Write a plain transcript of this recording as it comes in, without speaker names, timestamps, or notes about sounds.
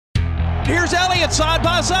Here's Elliott side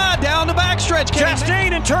by side down the backstretch.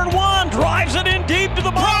 Chastain in turn one drives it in deep to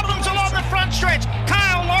the bottom. Problems along the front stretch.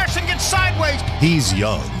 Kyle Larson gets sideways. He's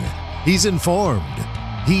young. He's informed.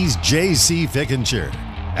 He's J.C. Fickenshire.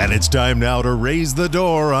 And it's time now to raise the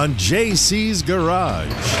door on JC's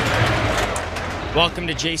Garage. Welcome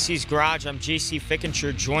to JC's Garage. I'm J.C.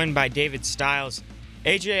 Fickenshire, joined by David Stiles.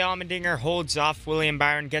 AJ Allmendinger holds off William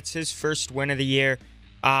Byron, gets his first win of the year.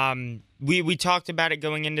 We talked about it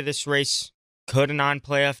going into this race. Could a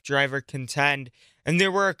non-playoff driver contend? And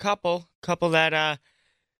there were a couple that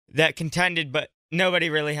contended, but nobody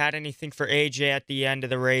really had anything for AJ at the end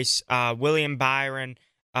of the race. William Byron,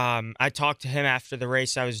 I talked to him after the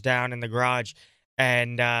race. I was down in the garage,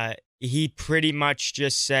 and he pretty much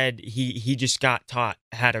just said he just got taught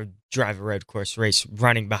how to drive a road course race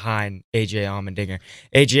running behind AJ Allmendinger.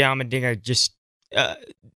 AJ Allmendinger just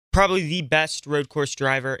probably the best road course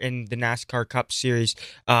driver in the NASCAR Cup Series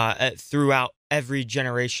throughout every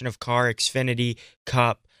generation of car, Xfinity,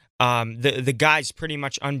 Cup. The guy's pretty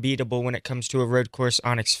much unbeatable when it comes to a road course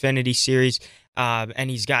on Xfinity Series, and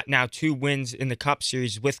he's got now 2 wins in the Cup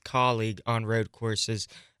Series with Colleague on road courses.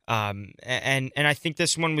 And I think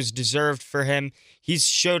this one was deserved for him. He's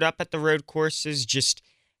showed up at the road courses, just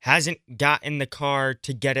hasn't got in the car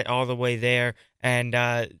to get it all the way there. And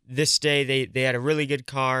this day they had a really good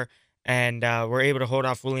car and were able to hold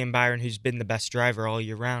off William Byron, who's been the best driver all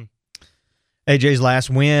year round. AJ's last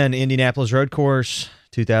win, Indianapolis road course,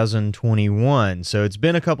 2021. So it's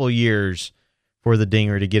been a couple of years for the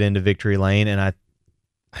Dinger to get into victory lane, and I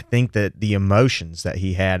think that the emotions that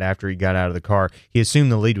he had after he got out of the car, he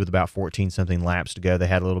assumed the lead with about 14-something laps to go. They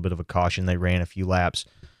had a little bit of a caution. They ran a few laps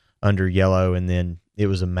under yellow, and then it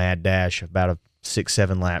was a mad dash, about a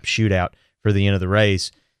 6-7 lap shootout for the end of the race,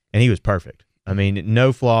 and he was perfect. I mean,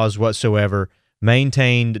 no flaws whatsoever,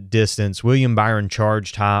 maintained distance. William Byron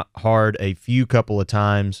charged hard a couple of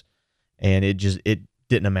times, and it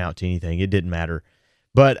didn't amount to anything. It didn't matter.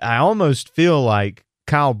 But I almost feel like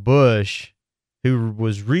Kyle Busch, who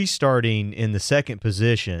was restarting in the second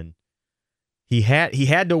position, he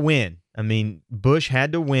had to win. I mean, Busch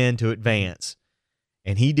had to win to advance,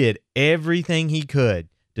 and he did everything he could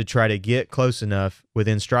to try to get close enough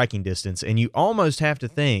within striking distance. And you almost have to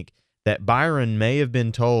think that Byron may have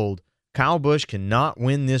been told, Kyle Busch cannot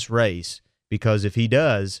win this race, because if he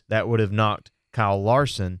does, that would have knocked Kyle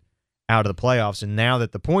Larson out of the playoffs. And now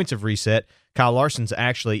that the points have reset, Kyle Larson's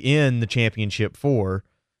actually in the championship 4.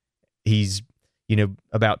 He's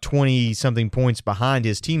about 20-something points behind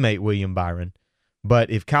his teammate William Byron. But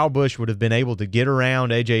if Kyle Busch would have been able to get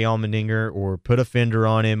around AJ Allmendinger or put a fender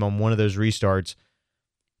on him on one of those restarts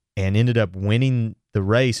and ended up winning the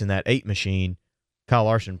race in that 8 machine, Kyle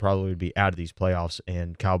Larson probably would be out of these playoffs,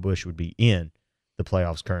 and Kyle Busch would be in the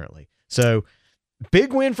playoffs currently. So,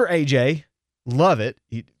 big win for AJ. Love it.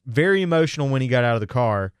 Very emotional when he got out of the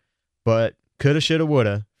car, but coulda, shoulda,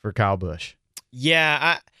 woulda for Kyle Busch.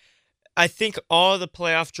 Yeah, I think all the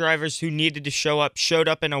playoff drivers who needed to show up showed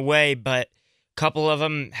up in a way, but a couple of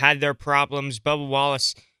them had their problems. Bubba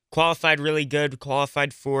Wallace qualified really good,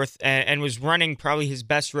 qualified 4th, and was running probably his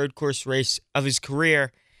best road course race of his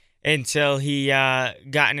career until he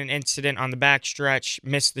got in an incident on the backstretch,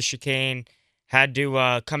 missed the chicane, had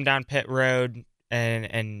to come down pit road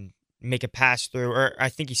and make a pass through, or I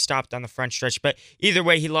think he stopped on the front stretch. But either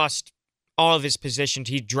way, he lost all of his positions.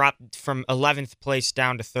 He dropped from 11th place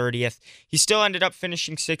down to 30th. He still ended up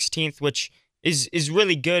finishing 16th, which is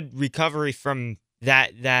really good recovery from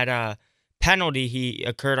that penalty he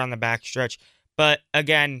occurred on the backstretch. But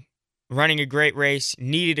again, running a great race,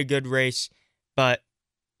 needed a good race, but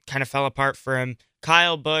kind of fell apart for him.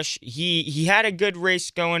 Kyle Busch, he had a good race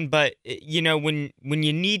going, but when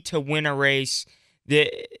you need to win a race,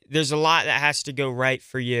 there's a lot that has to go right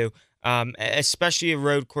for you, especially a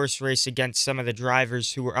road course race against some of the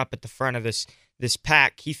drivers who were up at the front of this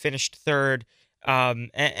pack. He finished 3rd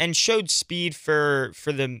and showed speed for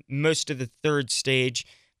the most of the 3rd stage.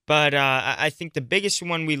 But I think the biggest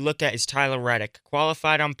one we look at is Tyler Reddick.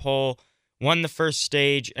 Qualified on pole, won the 1st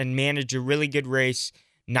stage, and managed a really good race.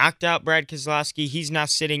 Knocked out Brad Keselowski. He's now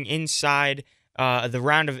sitting inside the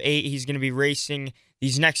round of 8. He's going to be racing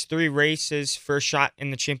these next 3 races for a shot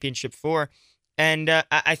in the championship 4. And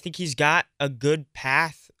I think he's got a good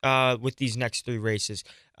path with these next 3 races.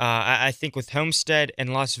 I think with Homestead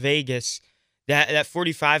and Las Vegas, that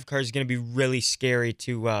 45 car is going to be really scary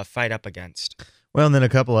to fight up against. Well, and then a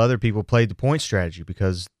couple other people played the point strategy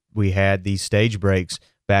because we had these stage breaks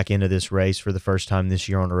back into this race for the first time this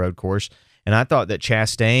year on a road course. And I thought that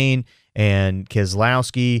Chastain and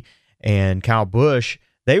Keselowski and Kyle Busch,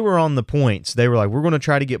 they were on the points. They were like, we're going to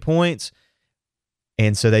try to get points.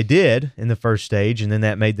 And so they did in the first stage, and then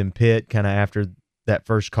that made them pit kind of after that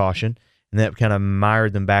first caution, and that kind of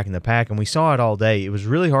mired them back in the pack. And we saw it all day. It was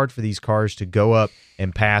really hard for these cars to go up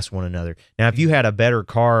and pass one another. Now, if you had a better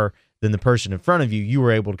car than the person in front of you, you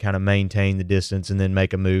were able to kind of maintain the distance and then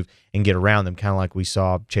make a move and get around them, kind of like we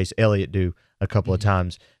saw Chase Elliott do a couple of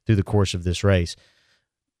times through the course of this race.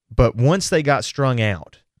 But once they got strung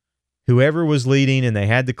out, whoever was leading and they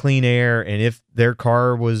had the clean air, and if their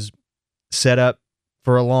car was set up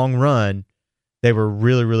for a long run, they were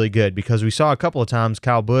really, really good, because we saw a couple of times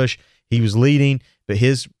Kyle Busch, he was leading, but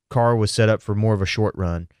his car was set up for more of a short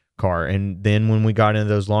run car. And then when we got into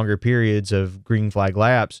those longer periods of green flag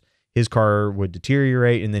laps, his car would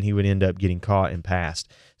deteriorate, and then he would end up getting caught and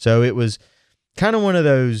passed. So it was kind of one of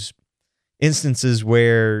those instances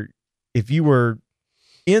where if you were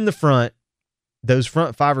in the front, those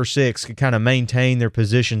front 5 or 6 could kind of maintain their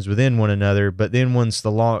positions within one another, but then once the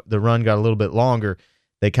run got a little bit longer,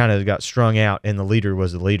 they kind of got strung out, and the leader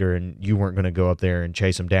was the leader, and you weren't going to go up there and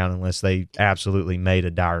chase them down unless they absolutely made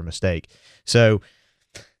a dire mistake. So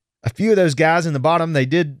a few of those guys in the bottom, they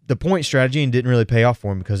did the point strategy and didn't really pay off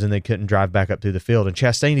for them, because then they couldn't drive back up through the field. And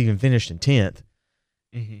Chastain even finished in 10th,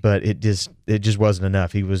 but it just wasn't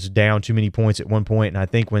enough. He was down too many points at one point, and I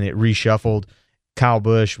think when it reshuffled, Kyle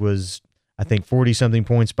Busch was, I think, 40-something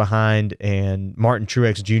points behind, and Martin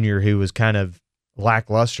Truex Jr., who was kind of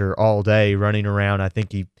lackluster all day running around, I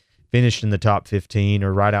think he finished in the top 15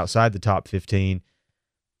 or right outside the top 15,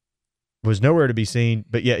 was nowhere to be seen,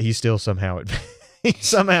 but yet he still somehow he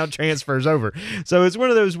somehow transfers over. So it's one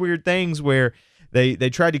of those weird things where they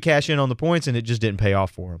tried to cash in on the points, and it just didn't pay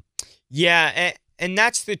off for them. Yeah, and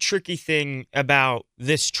that's the tricky thing about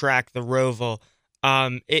this track, the Roval.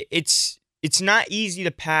 It's not easy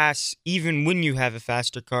to pass even when you have a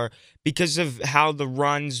faster car, because of how the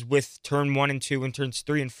runs with turn 1 and 2 and turns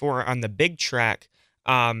 3 and 4 on the big track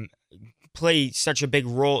play such a big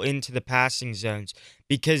role into the passing zones,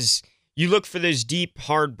 because you look for those deep,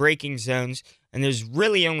 hard braking zones, and there's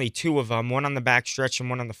really only 2 of them, one on the back stretch and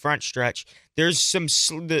one on the front stretch. There's some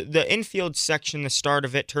the infield section, the start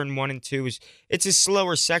of it, turn 1 and 2, it's a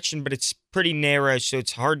slower section, but it's pretty narrow, so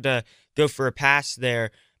it's hard to go for a pass there.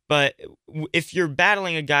 But if you're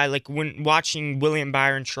battling a guy, like when watching William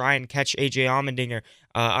Byron try and catch AJ Allmendinger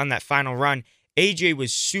on that final run, AJ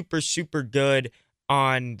was super, super good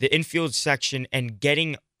on the infield section and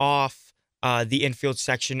getting off the infield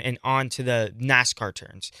section and onto the NASCAR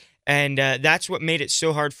turns. And that's what made it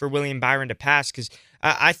so hard for William Byron to pass, because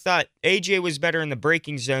I thought AJ was better in the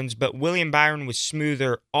braking zones, but William Byron was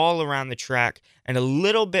smoother all around the track and a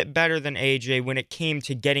little bit better than AJ when it came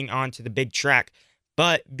to getting onto the big track.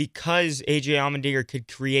 But because AJ Allmendinger could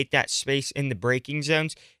create that space in the braking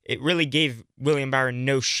zones, it really gave William Byron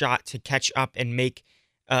no shot to catch up and make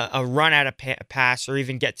a run at a pass, or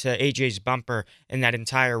even get to AJ's bumper in that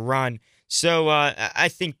entire run. So I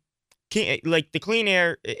think like the clean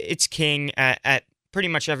air, it's king at pretty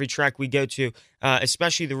much every track we go to,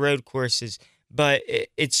 especially the road courses. But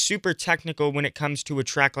it's super technical when it comes to a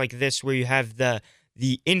track like this, where you have the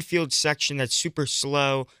infield section that's super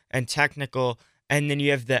slow and technical, and then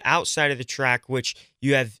you have the outside of the track, which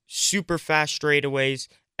you have super fast straightaways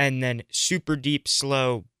and then super deep,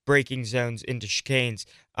 slow braking zones into chicanes,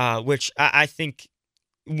 which I think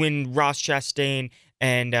when Ross Chastain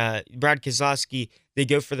and Brad Keselowski, they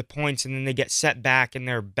go for the points and then they get set back and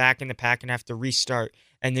they're back in the pack and have to restart.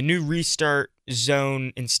 And the new restart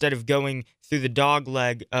zone, instead of going through the dog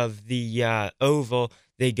leg of the oval,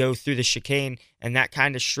 they go through the chicane, and that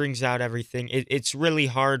kind of strings out everything. It's really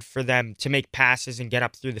hard for them to make passes and get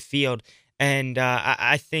up through the field. And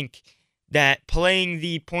I think that playing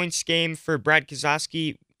the points game for Brad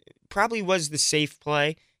Keselowski probably was the safe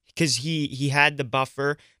play, because he had the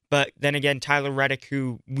buffer. But then again, Tyler Reddick,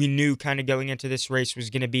 who we knew kind of going into this race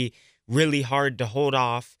was going to be really hard to hold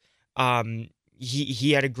off,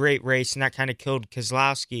 he had a great race, and that kind of killed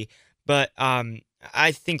Keselowski. But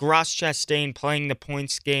I think Ross Chastain playing the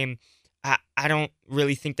points game, I don't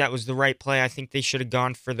really think that was the right play. I think they should have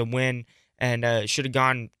gone for the win, and should have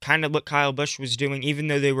gone kind of what Kyle Busch was doing, even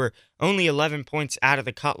though they were only 11 points out of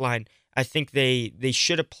the cut line. I think they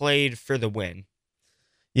should have played for the win.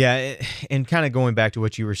 Yeah, and kind of going back to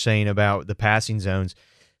what you were saying about the passing zones,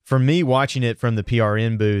 for me, watching it from the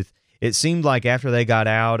PRN booth, it seemed like after they got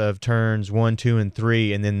out of turns 1, 2, and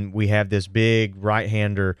 3, and then we have this big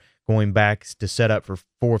right-hander going back to set up for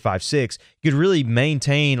 4, 5, 6, you could really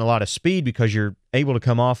maintain a lot of speed because you're able to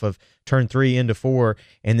come off of turn 3 into 4,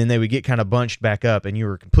 and then they would get kind of bunched back up, and you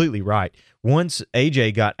were completely right. Once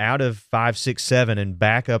AJ got out of 5, 6, 7 and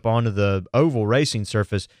back up onto the oval racing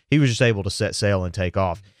surface, he was just able to set sail and take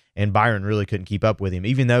off. and Byron really couldn't keep up with him,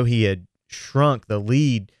 even though he had shrunk the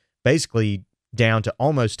lead basically down to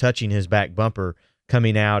almost touching his back bumper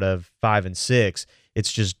coming out of 5 and 6.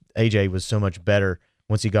 It's just AJ was so much better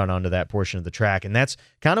once he got onto that portion of the track. And that's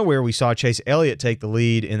kind of where we saw Chase Elliott take the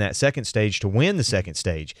lead in that second stage to win the second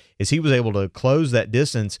stage, is he was able to close that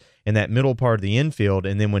distance in that middle part of the infield.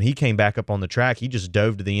 And then when he came back up on the track, he just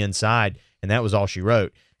dove to the inside, and that was all she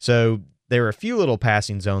wrote. So there were a few little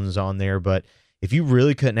passing zones on there, but if you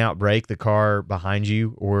really couldn't outbrake the car behind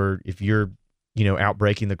you, or if you're,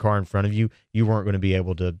 outbraking the car in front of you, you weren't going to be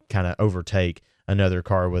able to kind of overtake another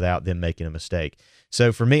car without them making a mistake.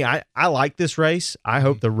 So for me, I like this race. I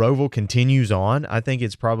hope the Roval continues on. I think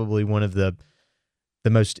it's probably one of the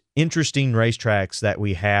most interesting racetracks that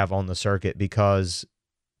we have on the circuit, because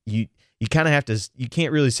you kind of have to, you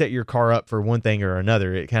can't really set your car up for one thing or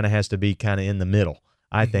another. It kind of has to be kind of in the middle,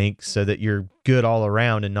 I think, so that you're good all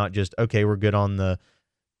around and not just, okay, we're good on the,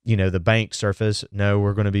 the bank surface. No,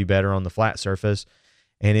 we're going to be better on the flat surface.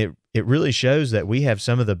 And it really shows that we have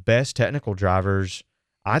some of the best technical drivers,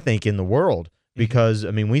 I think, in the world. Because,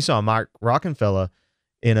 we saw Mike Rockenfeller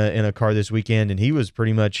in a car this weekend, and he was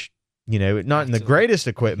pretty much, not in the greatest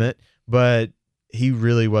equipment, but he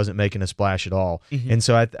really wasn't making a splash at all. And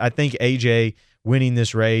so I think AJ winning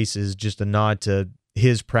this race is just a nod to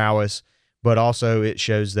his prowess, but also it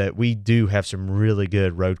shows that we do have some really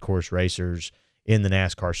good road course racers in the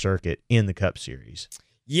NASCAR circuit in the Cup Series.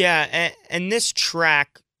 Yeah, and this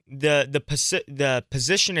track, the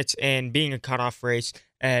position it's in, being a cutoff race,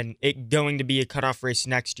 and it going to be a cutoff race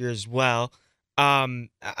next year as well,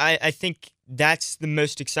 I think that's the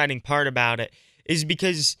most exciting part about it, is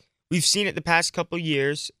because we've seen it the past couple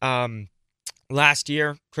years. Last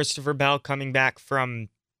year, Christopher Bell coming back from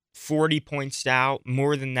 40 points out,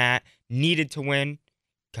 more than that, needed to win,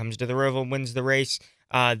 comes to the Roval, wins the race.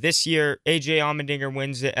 This year, AJ Allmendinger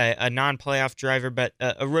wins it, a non-playoff driver, but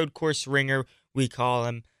a road course ringer, we call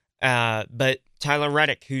him. But Tyler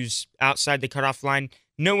Reddick, who's outside the cutoff line,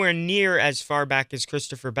 nowhere near as far back as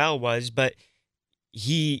Christopher Bell was, but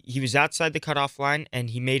he was outside the cutoff line,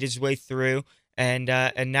 and he made his way through. And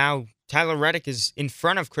now Tyler Reddick is in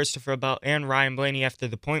front of Christopher Bell and Ryan Blaney after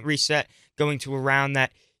the point reset, going to a round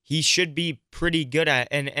that he should be pretty good at.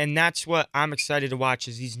 And that's what I'm excited to watch,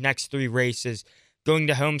 is these next 3 races, going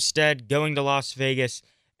to Homestead, going to Las Vegas,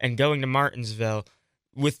 and going to Martinsville.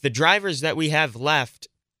 With the drivers that we have left,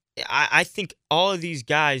 I think all of these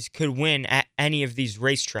guys could win at any of these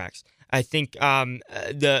racetracks. I think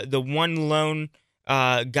the one lone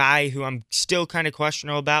guy who I'm still kind of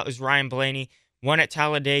questionable about is Ryan Blaney. Won at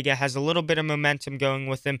Talladega, has a little bit of momentum going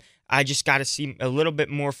with him. I just got to see a little bit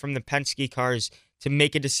more from the Penske cars to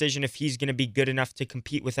make a decision if he's going to be good enough to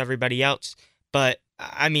compete with everybody else. But,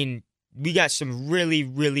 we got some really,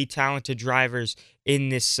 really talented drivers in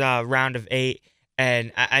this round of 8,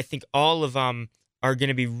 and I think all of them are going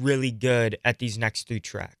to be really good at these next 3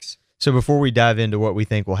 tracks. So before we dive into what we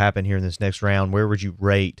think will happen here in this next round, where would you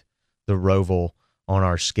rate the Roval on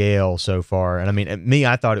our scale so far? And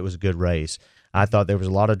I thought it was a good race. I thought there was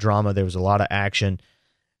a lot of drama. There was a lot of action.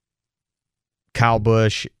 Kyle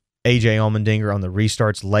Busch, AJ Allmendinger on the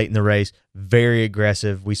restarts late in the race, very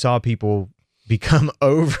aggressive. We saw people become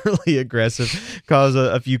overly aggressive, cause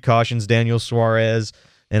a few cautions. Daniel Suarez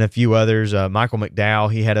and a few others. Michael McDowell,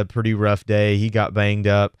 he had a pretty rough day. He got banged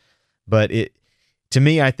up. But to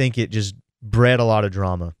me, I think it just bred a lot of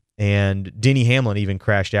drama. And Denny Hamlin even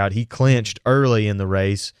crashed out. He clinched early in the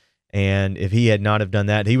race, and if he had not have done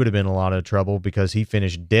that, he would have been in a lot of trouble because he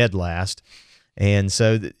finished dead last. And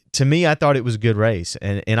so to me, I thought it was a good race,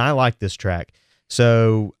 and I like this track.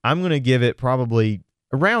 So I'm going to give it probably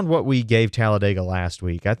around what we gave Talladega last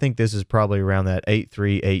week. I think this is probably around that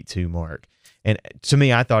 8.3, 8.2 mark. And to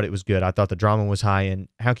me, I thought it was good. I thought the drama was high, and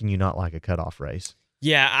how can you not like a cutoff race?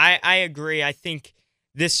 Yeah, I agree. I think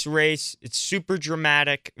this race, it's super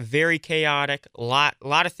dramatic, very chaotic, a lot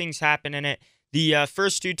of things happen in it. The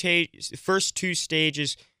first two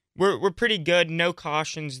stages were pretty good. No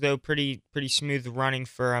cautions, though, pretty smooth running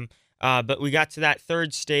for them. But we got to that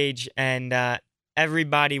third stage, and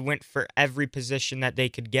everybody went for every position that they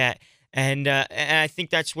could get. And I think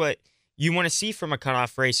that's what you want to see from a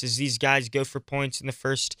cutoff race, is these guys go for points in the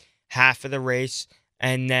first half of the race,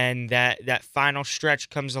 and then that final stretch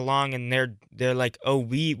comes along, and they're like, oh,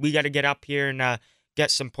 we got to get up here and get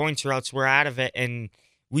some points, or else we're out of it. And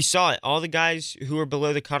we saw it. All the guys who were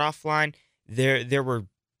below the cutoff line, there were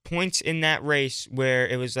points in that race where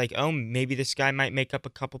it was like, oh, maybe this guy might make up a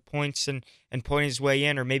couple points and point his way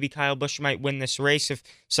in, or maybe Kyle Busch might win this race if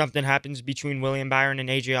something happens between William Byron and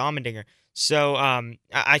AJ Allmendinger. So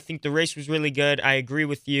I think the race was really good. I agree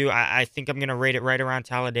with you. I think I'm going to rate it right around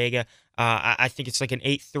Talladega. I think it's like an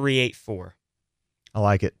 8.3, 8.4. I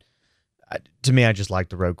like it. To me, I just like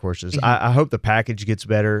the road courses. Mhm. I hope the package gets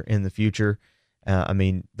better in the future. I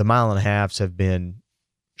mean, the mile and a halves have been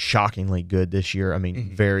shockingly good this year. I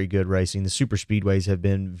mean, very good racing. The super speedways have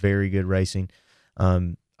been very good racing.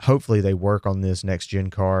 Hopefully they work on this next gen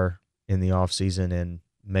car in the off season and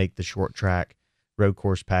make the short track road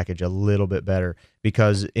course package a little bit better,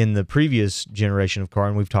 because in the previous generation of car,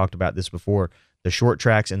 and we've talked about this before, the short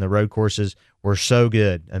tracks and the road courses were so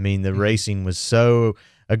good. I mean, the racing was so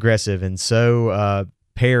aggressive and so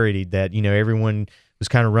parodied that, everyone was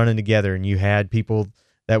kind of running together, and you had people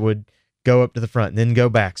that would go up to the front and then go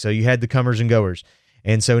back. So you had the comers and goers.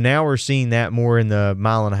 And so now we're seeing that more in the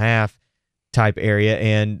mile and a half type area.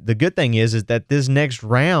 And the good thing is that this next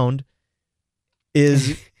round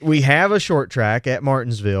is we have a short track at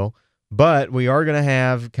Martinsville, but we are going to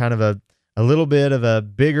have kind of a little bit of a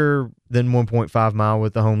bigger than 1.5 mile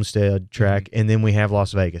with the Homestead track, and then we have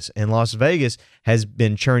Las Vegas. And Las Vegas has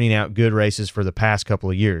been churning out good races for the past couple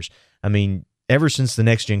of years. I mean, ever since the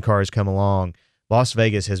next gen car has come along, Las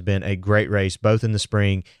Vegas has been a great race, both in the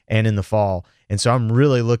spring and in the fall. And so I'm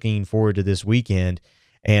really looking forward to this weekend.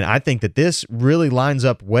 And I think that this really lines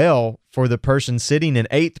up well for the person sitting in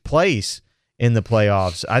 8th place in the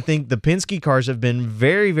playoffs. I think the Penske cars have been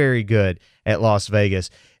very, very good at Las Vegas.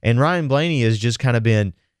 And Ryan Blaney has just kind of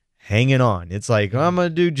been hanging on. It's like, I'm going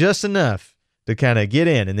to do just enough to kind of get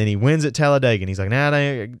in. And then he wins at Talladega, and he's like,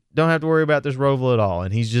 I don't have to worry about this Roval at all.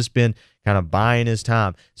 And he's just been kind of buying his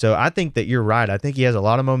time. So I think that you're right. I think he has a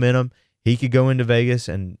lot of momentum. He could go into Vegas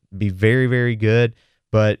and be very, very good.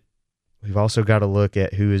 But we've also got to look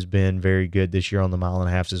at who has been very good this year on the mile and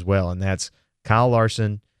a halves as well. And that's Kyle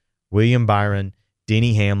Larson, William Byron,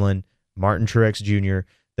 Denny Hamlin, Martin Truex Jr.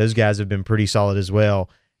 Those guys have been pretty solid as well.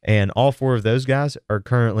 And all 4 of those guys are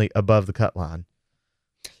currently above the cut line.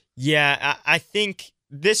 Yeah, I think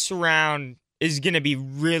this round is going to be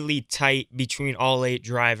really tight between all 8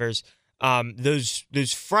 drivers.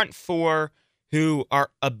 Those front 4 who are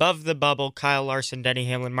above the bubble, Kyle Larson, Denny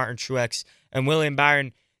Hamlin, Martin Truex, and William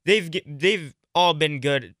Byron, they've all been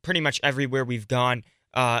good pretty much everywhere we've gone.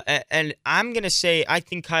 And I'm going to say I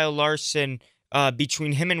think Kyle Larson,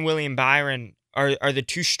 between him and William Byron, are the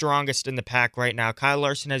 2 strongest in the pack right now. Kyle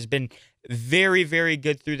Larson has been very, very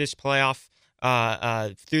good through this playoff,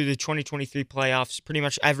 through the 2023 playoffs. Pretty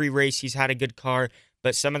much every race he's had a good car,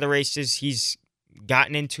 but some of the races he's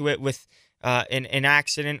gotten into it with an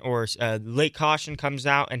accident or late caution comes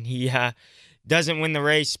out and he doesn't win the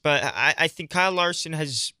race. But I think Kyle Larson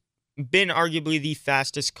has been arguably the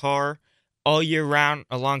fastest car all year round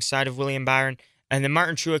alongside of William Byron. And then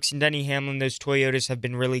Martin Truex and Denny Hamlin, those Toyotas have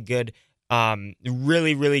been really good.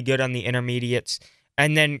 Really, really good on the intermediates.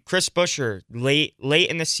 And then Chris Buescher, late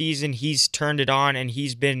in the season, he's turned it on, and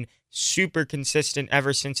he's been super consistent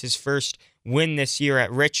ever since his first win this year at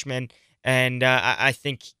Richmond. And I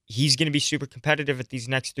think he's going to be super competitive at these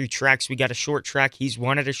next 3 tracks. We got a short track. He's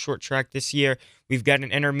won at a short track this year. We've got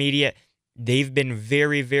an intermediate. They've been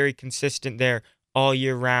very, very consistent there all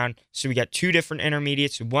year round. So we got 2 different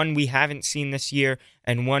intermediates, one we haven't seen this year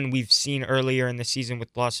and one we've seen earlier in the season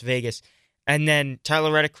with Las Vegas. And then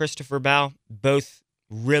Tyler Reddick, Christopher Bell, both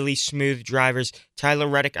really smooth drivers. Tyler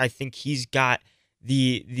Reddick, I think he's got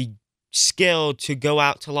the skill to go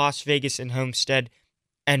out to Las Vegas and Homestead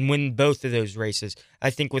and win both of those races. I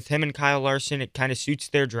think with him and Kyle Larson, it kind of suits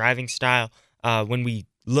their driving style. When we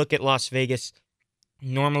look at Las Vegas,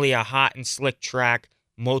 normally a hot and slick track,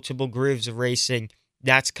 multiple grooves of racing.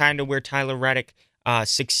 That's kind of where Tyler Reddick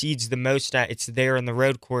succeeds the most at. It's there in the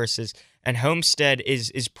road courses. And Homestead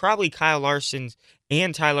is probably Kyle Larson's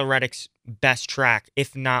and Tyler Reddick's best track,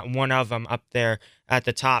 if not one of them up there at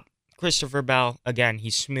the top. Christopher Bell, again,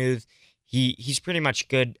 he's smooth. He's pretty much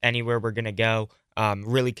good anywhere we're going to go.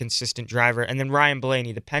 Really consistent driver. And then Ryan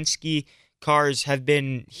Blaney. The Penske cars have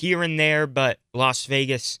been here and there, but Las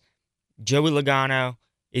Vegas, Joey Logano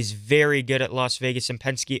is very good at Las Vegas, and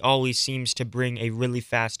Penske always seems to bring a really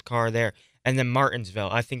fast car there. And then Martinsville.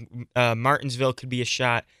 I think Martinsville could be a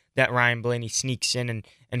shot that Ryan Blaney sneaks in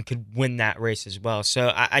and could win that race as well.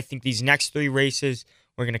 So I think these next 3 races,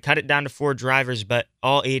 we're going to cut it down to 4 drivers, but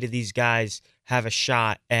all 8 of these guys have a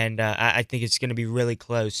shot, and I think it's going to be really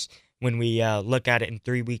close when we look at it in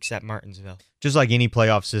 3 weeks at Martinsville. Just like any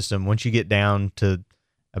playoff system, once you get down to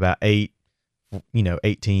about 8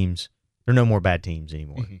 teams, there are no more bad teams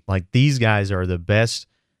anymore. Mm-hmm. Like, these guys are the best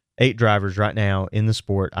 8 drivers right now in the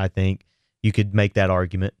sport. I think you could make that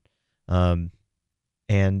argument.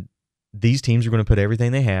 And these teams are going to put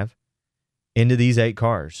everything they have into these 8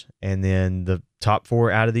 cars, and then the top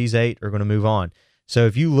 4 out of these 8 are going to move on. So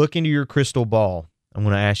if you look into your crystal ball, I'm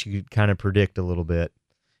going to ask you to kind of predict a little bit.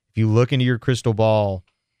 If you look into your crystal ball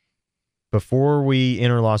before we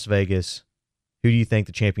enter Las Vegas, who do you think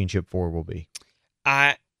the championship 4 will be?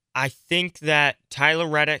 I think that Tyler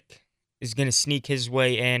Reddick is going to sneak his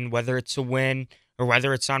way in, whether it's a win or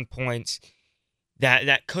whether it's on points.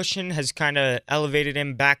 That cushion has kind of elevated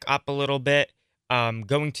him back up a little bit,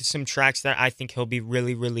 going to some tracks that I think he'll be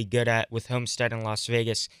really, really good at with Homestead and Las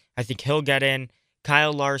Vegas. I think he'll get in.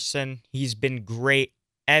 Kyle Larson, he's been great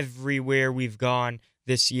everywhere we've gone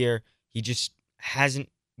this year. He just hasn't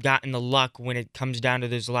gotten the luck when it comes down to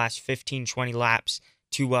those last 15, 20 laps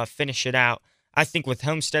to finish it out. I think with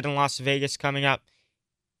Homestead and Las Vegas coming up,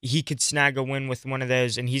 he could snag a win with one of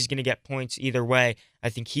those, and he's going to get points either way. I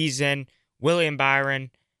think he's in. William Byron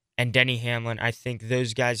and Denny Hamlin, I think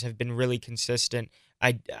those guys have been really consistent.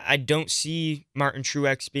 I don't see Martin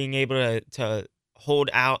Truex being able to hold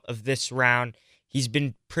out of this round. He's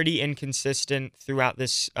been pretty inconsistent throughout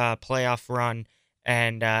this playoff run,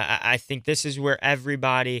 and I think this is where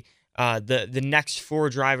everybody, the next 4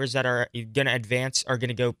 drivers that are going to advance are going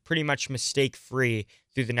to go pretty much mistake-free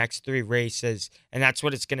through the next 3 races, and that's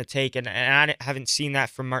what it's going to take. And I haven't seen that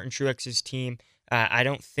from Martin Truex's team. I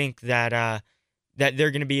don't think that that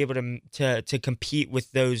they're going to be able to compete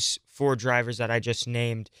with those 4 drivers that I just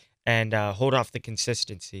named and hold off the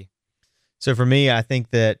consistency. So for me, I think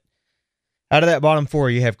that out of that bottom 4,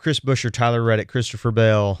 you have Chris Buescher, Tyler Reddick, Christopher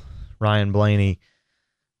Bell, Ryan Blaney.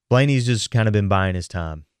 Blaney's just kind of been buying his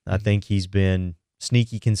time. I think he's been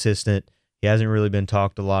sneaky consistent. He hasn't really been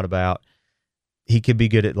talked a lot about. He could be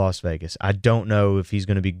good at Las Vegas. I don't know if he's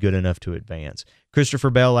going to be good enough to advance. Christopher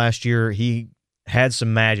Bell last year, he had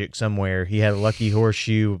some magic somewhere. He had a lucky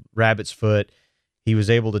horseshoe, rabbit's foot. He was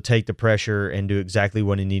able to take the pressure and do exactly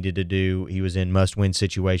what he needed to do. He was in must-win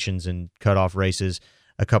situations and cut-off races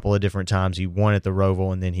a couple of different times. He won at the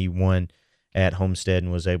Roval, and then he won at Homestead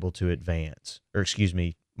and was able to advance.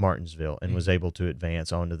 Martinsville, and was able to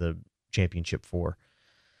advance onto the championship 4.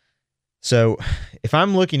 So if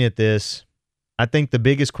I'm looking at this, I think the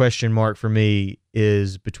biggest question mark for me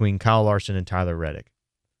is between Kyle Larson and Tyler Reddick.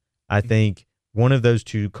 I think one of those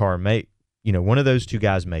two guys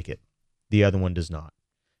make it. The other one does not.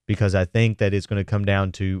 Because I think that it's going to come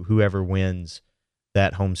down to whoever wins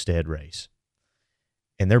that Homestead race.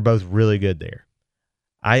 And they're both really good there.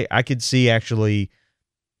 I could see actually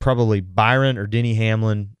probably Byron or Denny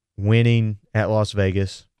Hamlin winning at Las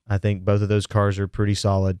Vegas. I think both of those cars are pretty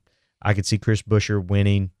solid. I could see Chris Buescher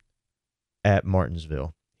winning at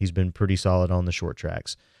Martinsville. He's been pretty solid on the short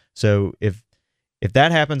tracks. So if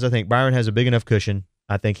that happens, I think Byron has a big enough cushion.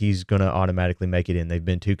 I think he's going to automatically make it in. They've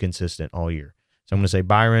been too consistent all year. So I'm going to say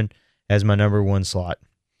Byron as my number 1 slot.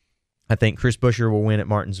 I think Chris Buescher will win at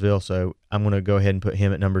Martinsville, so I'm going to go ahead and put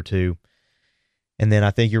him at number 2. And then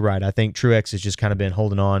I think you're right. I think Truex has just kind of been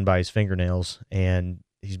holding on by his fingernails, and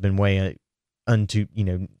he's been way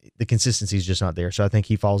the consistency is just not there. So I think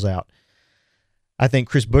he falls out. I think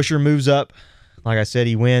Chris Buescher moves up. Like I said,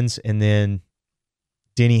 he wins. And then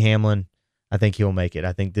Denny Hamlin, I think he'll make it.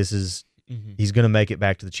 I think he's going to make it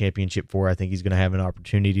back to the championship 4. I think he's going to have an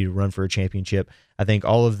opportunity to run for a championship. I think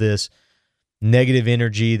all of this negative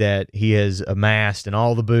energy that he has amassed and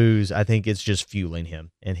all the boos, I think it's just fueling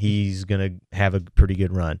him, and he's going to have a pretty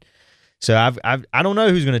good run. So I don't know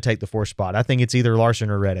who's going to take the 4th spot. I think it's either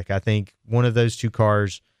Larson or Reddick. I think one of those 2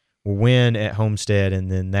 cars will win at Homestead,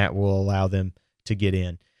 and then that will allow them to get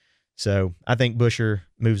in. So I think Buescher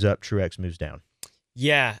moves up, Truex moves down.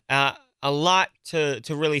 Yeah, a lot to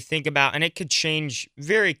really think about, and it could change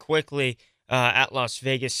very quickly at Las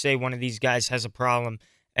Vegas. Say one of these guys has a problem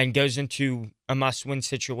and goes into a must-win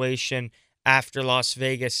situation after Las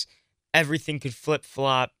Vegas. Everything could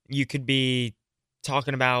flip-flop. You could be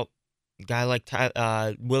talking about a guy like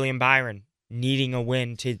William Byron needing a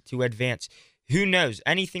win to advance. Who knows?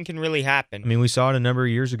 Anything can really happen. I mean, we saw it a number of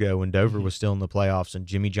years ago when Dover was still in the playoffs, and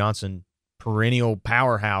Jimmy Johnson, perennial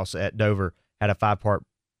powerhouse at Dover, had a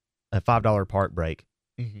 $5 part break.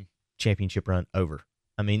 Championship run over.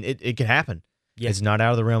 I mean, it could happen. Yeah. It's not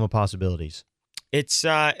out of the realm of possibilities. It's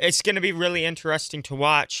going to be really interesting to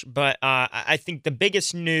watch, but I think the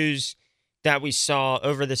biggest news that we saw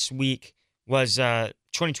over this week was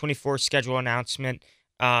 2024 schedule announcement.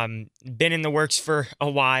 Been in the works for a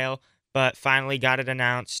while, but finally got it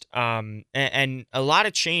announced. And a lot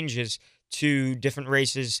of changes to different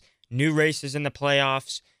races, new races in the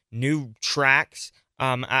playoffs, new tracks.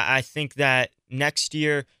 I think that next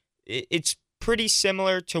year it's pretty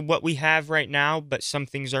similar to what we have right now, but some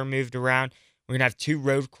things are moved around. We're going to have 2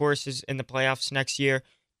 road courses in the playoffs next year,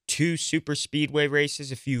 2 super speedway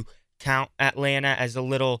races if you count Atlanta as a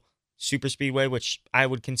little super speedway, which I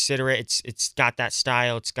would consider it. It's got that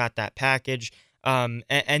style, it's got that package. And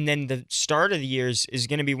then the start of the years is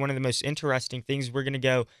going to be one of the most interesting things. We're going to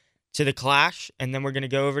go to the Clash, and then we're going to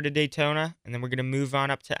go over to Daytona, and then we're going to move on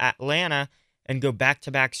up to Atlanta and go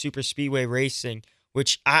back-to-back super speedway racing,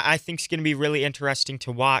 which I think is going to be really interesting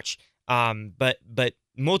to watch. But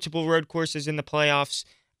multiple road courses in the playoffs,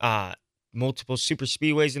 multiple super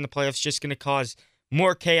speedways in the playoffs, just going to cause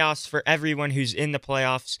more chaos for everyone who's in the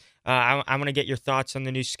playoffs. I want to get your thoughts on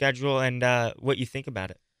the new schedule and what you think about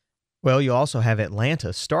it. Well, you also have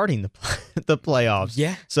Atlanta starting the playoffs.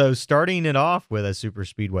 Yeah. So starting it off with a super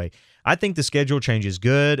speedway. I think the schedule change is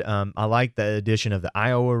good. I like the addition of the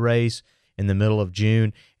Iowa race in the middle of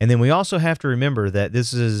June. And then we also have to remember that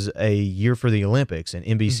this is a year for the Olympics, and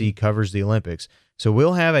NBC covers the Olympics. So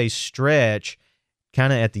we'll have a stretch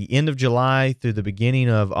kind of at the end of July through the beginning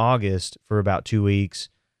of August for about 2 weeks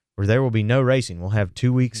where there will be no racing. We'll have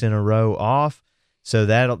 2 weeks in a row off. So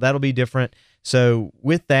that'll be different. So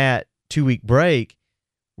with that 2-week break,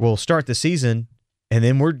 we'll start the season, and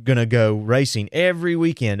then we're going to go racing every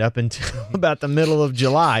weekend up until about the middle of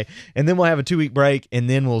July. And then we'll have a 2-week break, and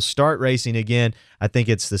then we'll start racing again. I think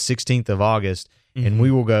it's the 16th of August, and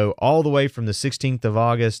we will go all the way from the 16th of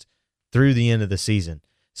August through the end of the season.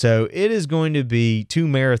 So it is going to be 2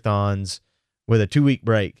 marathons with a 2-week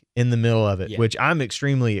break in the middle of it, which I'm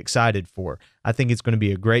extremely excited for. I think it's going to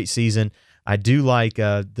be a great season. I do like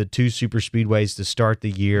the 2 super speedways to start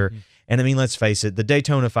the year. And I mean, let's face it, the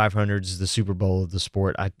Daytona 500 is the Super Bowl of the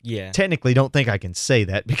sport. I technically don't think I can say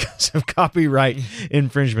that because of copyright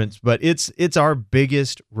infringements, but it's our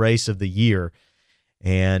biggest race of the year.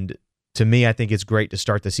 And to me, I think it's great to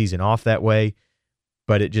start the season off that way,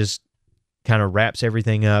 but it just kind of wraps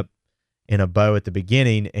everything up in a bow at the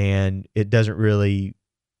beginning, and it doesn't really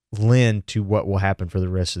lend to what will happen for the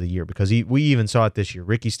rest of the year, because we even saw it this year.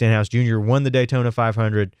 Ricky Stenhouse Jr. won the Daytona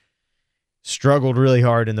 500, struggled really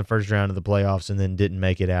hard in the first round of the playoffs, and then didn't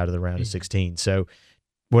make it out of the round of 16. So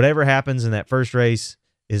whatever happens in that first race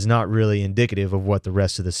is not really indicative of what the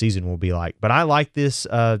rest of the season will be like. But I like this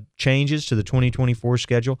changes to the 2024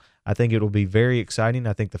 schedule. I think it will be very exciting.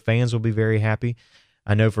 I think the fans will be very happy.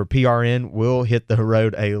 I know for PRN, we'll hit the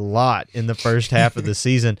road a lot in the first half of the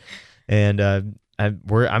season, and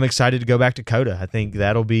I'm excited to go back to COTA. I think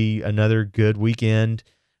that'll be another good weekend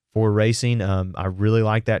for racing. I really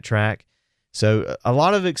like that track. So a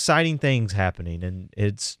lot of exciting things happening, and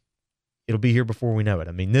it'll be here before we know it.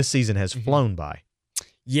 I mean, this season has flown by.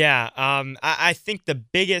 Yeah, I think the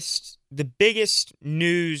biggest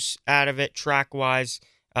news out of it track-wise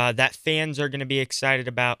that fans are going to be excited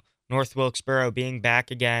about, North Wilkesboro being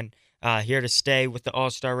back again, here to stay with the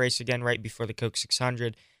All-Star race again right before the Coke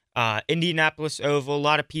 600. Indianapolis Oval, a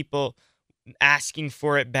lot of people asking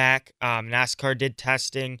for it back. NASCAR did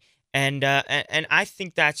testing, and I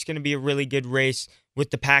think that's going to be a really good race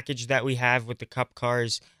with the package that we have with the Cup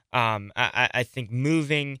cars. I think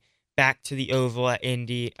moving back to the Oval at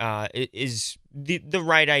Indy is the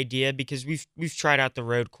right idea, because we've tried out the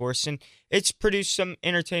road course and it's produced some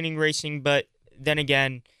entertaining racing, but then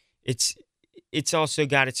again, it's also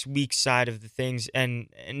got its weak side of the things, and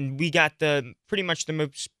we got the pretty much the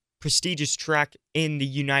most prestigious track in the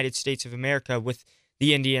United States of America with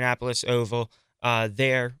the Indianapolis Oval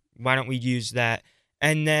there. Why don't we use that?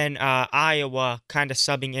 And then Iowa kind of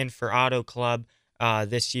subbing in for Auto Club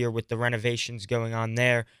this year with the renovations going on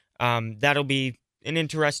there. That'll be an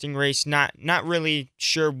interesting race. Not really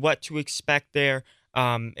sure what to expect there.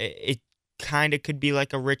 It kind of could be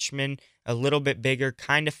like a Richmond, a little bit bigger,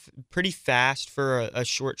 kind of pretty fast for a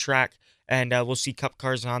short track, and we'll see Cup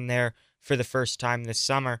cars on there for the first time this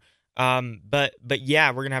summer. But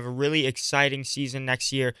yeah, we're gonna have a really exciting season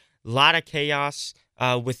next year. A lot of chaos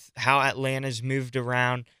with how Atlanta's moved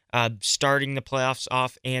around, starting the playoffs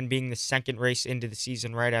off and being the second race into the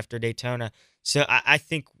season right after Daytona. So I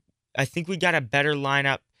think we got a better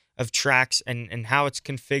lineup of tracks and how it's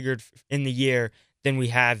configured in the year than we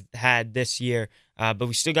have had this year. But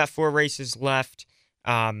we still got 4 races left.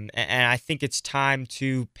 And I think it's time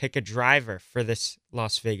to pick a driver for this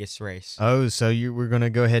Las Vegas race. Oh, so we're going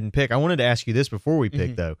to go ahead and pick. I wanted to ask you this before we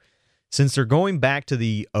pick, though. Since they're going back to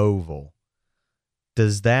the Oval,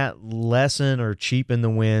 does that lessen or cheapen the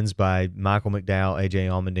wins by Michael McDowell, AJ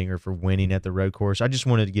Allmendinger for winning at the road course? I just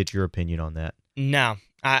wanted to get your opinion on that. No,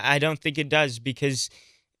 I don't think it does, because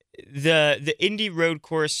the Indy road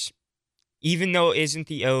course, even though it isn't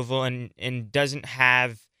the Oval and doesn't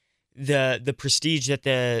have the prestige that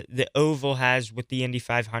the Oval has with the Indy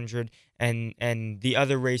 500 and the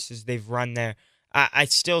other races they've run there, I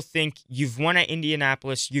still think you've won at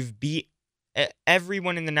Indianapolis. You've beat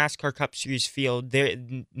everyone in the NASCAR Cup Series field.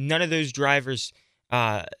 None of those drivers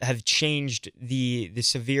have changed the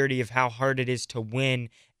severity of how hard it is to win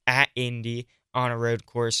at Indy on a road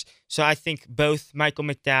course. So I think both Michael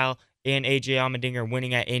McDowell and AJ Allmendinger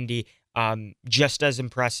winning at Indy just as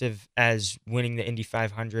impressive as winning the Indy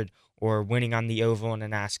 500 or winning on the oval in a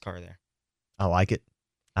NASCAR there. I like it.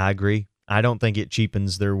 I agree. I don't think it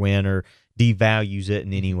cheapens their win or devalues it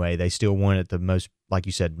in any way. They still won at the most, like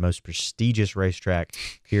you said, most prestigious racetrack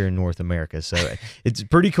here in North America. So it's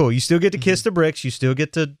pretty cool. You still get to kiss the bricks. You still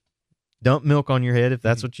get to dump milk on your head if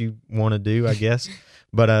that's what you want to do, I guess.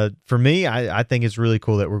 But for me, I think it's really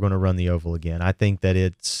cool that we're going to run the oval again. I think that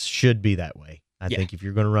it should be that way. I think if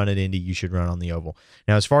you're going to run at Indy, you should run on the oval.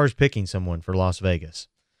 Now, as far as picking someone for Las Vegas,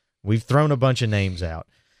 we've thrown a bunch of names out.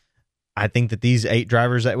 I think that these 8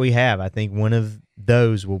 drivers that we have, I think one of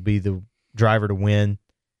those will be the driver to win.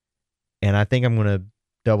 And I think I'm going to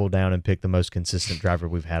double down and pick the most consistent driver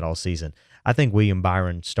we've had all season. I think William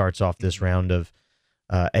Byron starts off this round of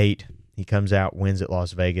 8. He comes out, wins at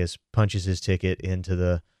Las Vegas, punches his ticket into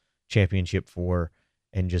the championship 4,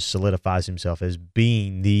 and just solidifies himself as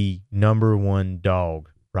being the number 1 dog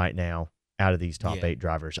right now out of these top 8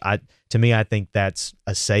 drivers. To me, I think that's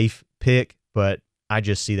a safe pick, but I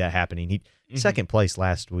just see that happening. He second place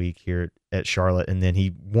last week here at Charlotte, and then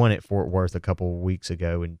he won at Fort Worth a couple of weeks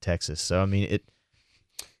ago in Texas. So I mean,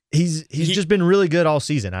 he's just been really good all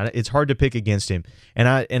season. It's hard to pick against him.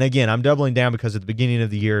 And again, I'm doubling down because at the beginning of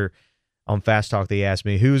the year on Fast Talk, they asked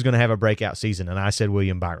me who's going to have a breakout season, and I said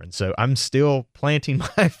William Byron. So I'm still planting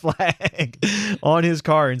my flag on his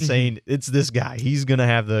car and saying it's this guy. He's going to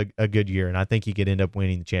have a good year, and I think he could end up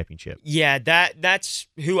winning the championship. Yeah, that's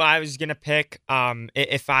who I was going to pick.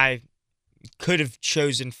 If I could have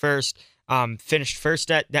chosen first, finished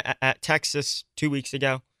first at Texas 2 weeks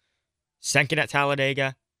ago, second at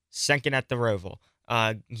Talladega, second at the Roval.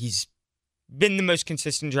 He's been the most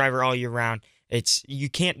consistent driver all year round. You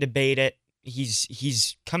can't debate it.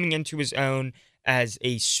 He's coming into his own as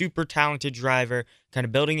a super talented driver, kind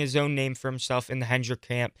of building his own name for himself in the Hendrick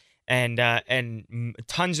camp, and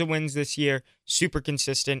tons of wins this year. Super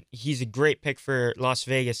consistent. He's a great pick for Las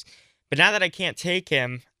Vegas. But now that I can't take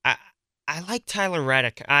him, I like Tyler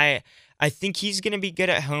Reddick. I think he's going to be good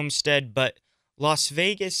at Homestead, but Las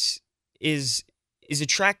Vegas is a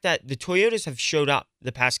track that the Toyotas have showed up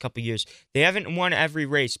the past couple years. They haven't won every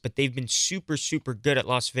race, but they've been super, super good at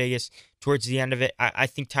Las Vegas towards the end of it. I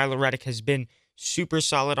think Tyler Reddick has been super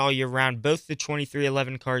solid all year round. Both the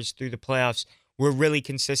 2311 cars through the playoffs were really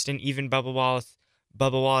consistent. Even Bubba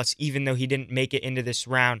Wallace, even though he didn't make it into this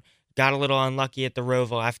round, got a little unlucky at the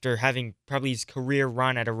Roval after having probably his career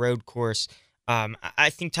run at a road course. I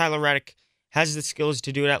think Tyler Reddick has the skills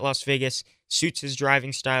to do it at Las Vegas, suits his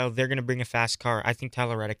driving style. They're going to bring a fast car. I think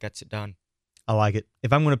Tyler Reddick gets it done. I like it.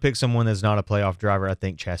 If I'm going to pick someone that's not a playoff driver, I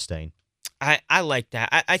think Chastain. I like that.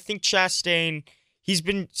 I think Chastain, he's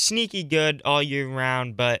been sneaky good all year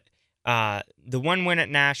round, but the one win at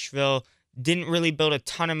Nashville didn't really build a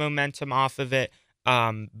ton of momentum off of it.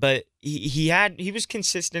 But he was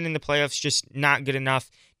consistent in the playoffs, just not good enough.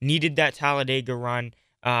 Needed that Talladega run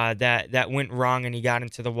that went wrong, and he got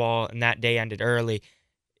into the wall, and that day ended early.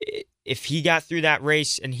 If he got through that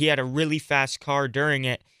race and he had a really fast car during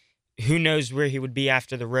it, who knows where he would be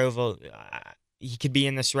after the Roval. He could be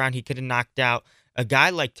in this round. He could have knocked out a guy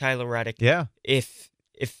like Tyler Reddick. Yeah. If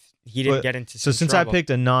he didn't get into some since trouble. I picked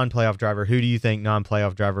a non-playoff driver, who do you think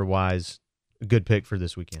non-playoff driver wise a good pick for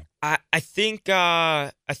this weekend? I think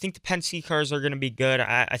the Penske cars are going to be good.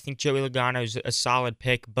 I think Joey Logano is a solid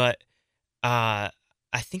pick, but I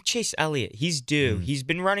think Chase Elliott, he's due. He's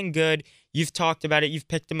been running good. You've talked about it. You've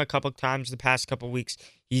picked him a couple times the past couple weeks.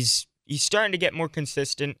 He's starting to get more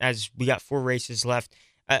consistent as we got 4 races left.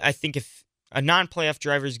 I think if a non-playoff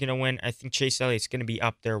driver is going to win, I think Chase Elliott's going to be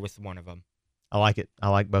up there with one of them. I like it. I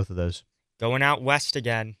like both of those. Going out west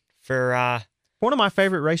again for one of my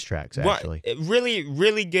favorite racetracks, actually. Really,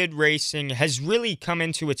 really good racing. Has really come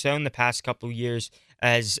into its own the past couple of years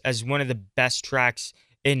as one of the best tracks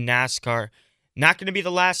in NASCAR. Not going to be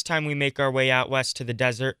the last time we make our way out west to the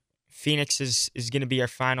desert. Phoenix is going to be our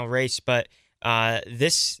final race, but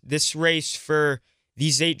this race for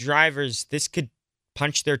these 8 drivers, this could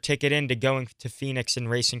punch their ticket into going to Phoenix and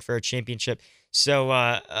racing for a championship. So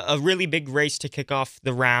a really big race to kick off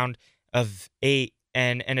the round of 8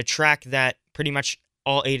 and a track that pretty much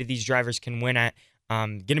all 8 of these drivers can win at.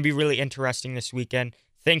 Going to be really interesting this weekend.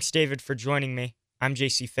 Thanks, David, for joining me. I'm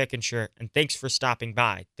JC Fickenshire, and thanks for stopping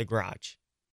by The Garage.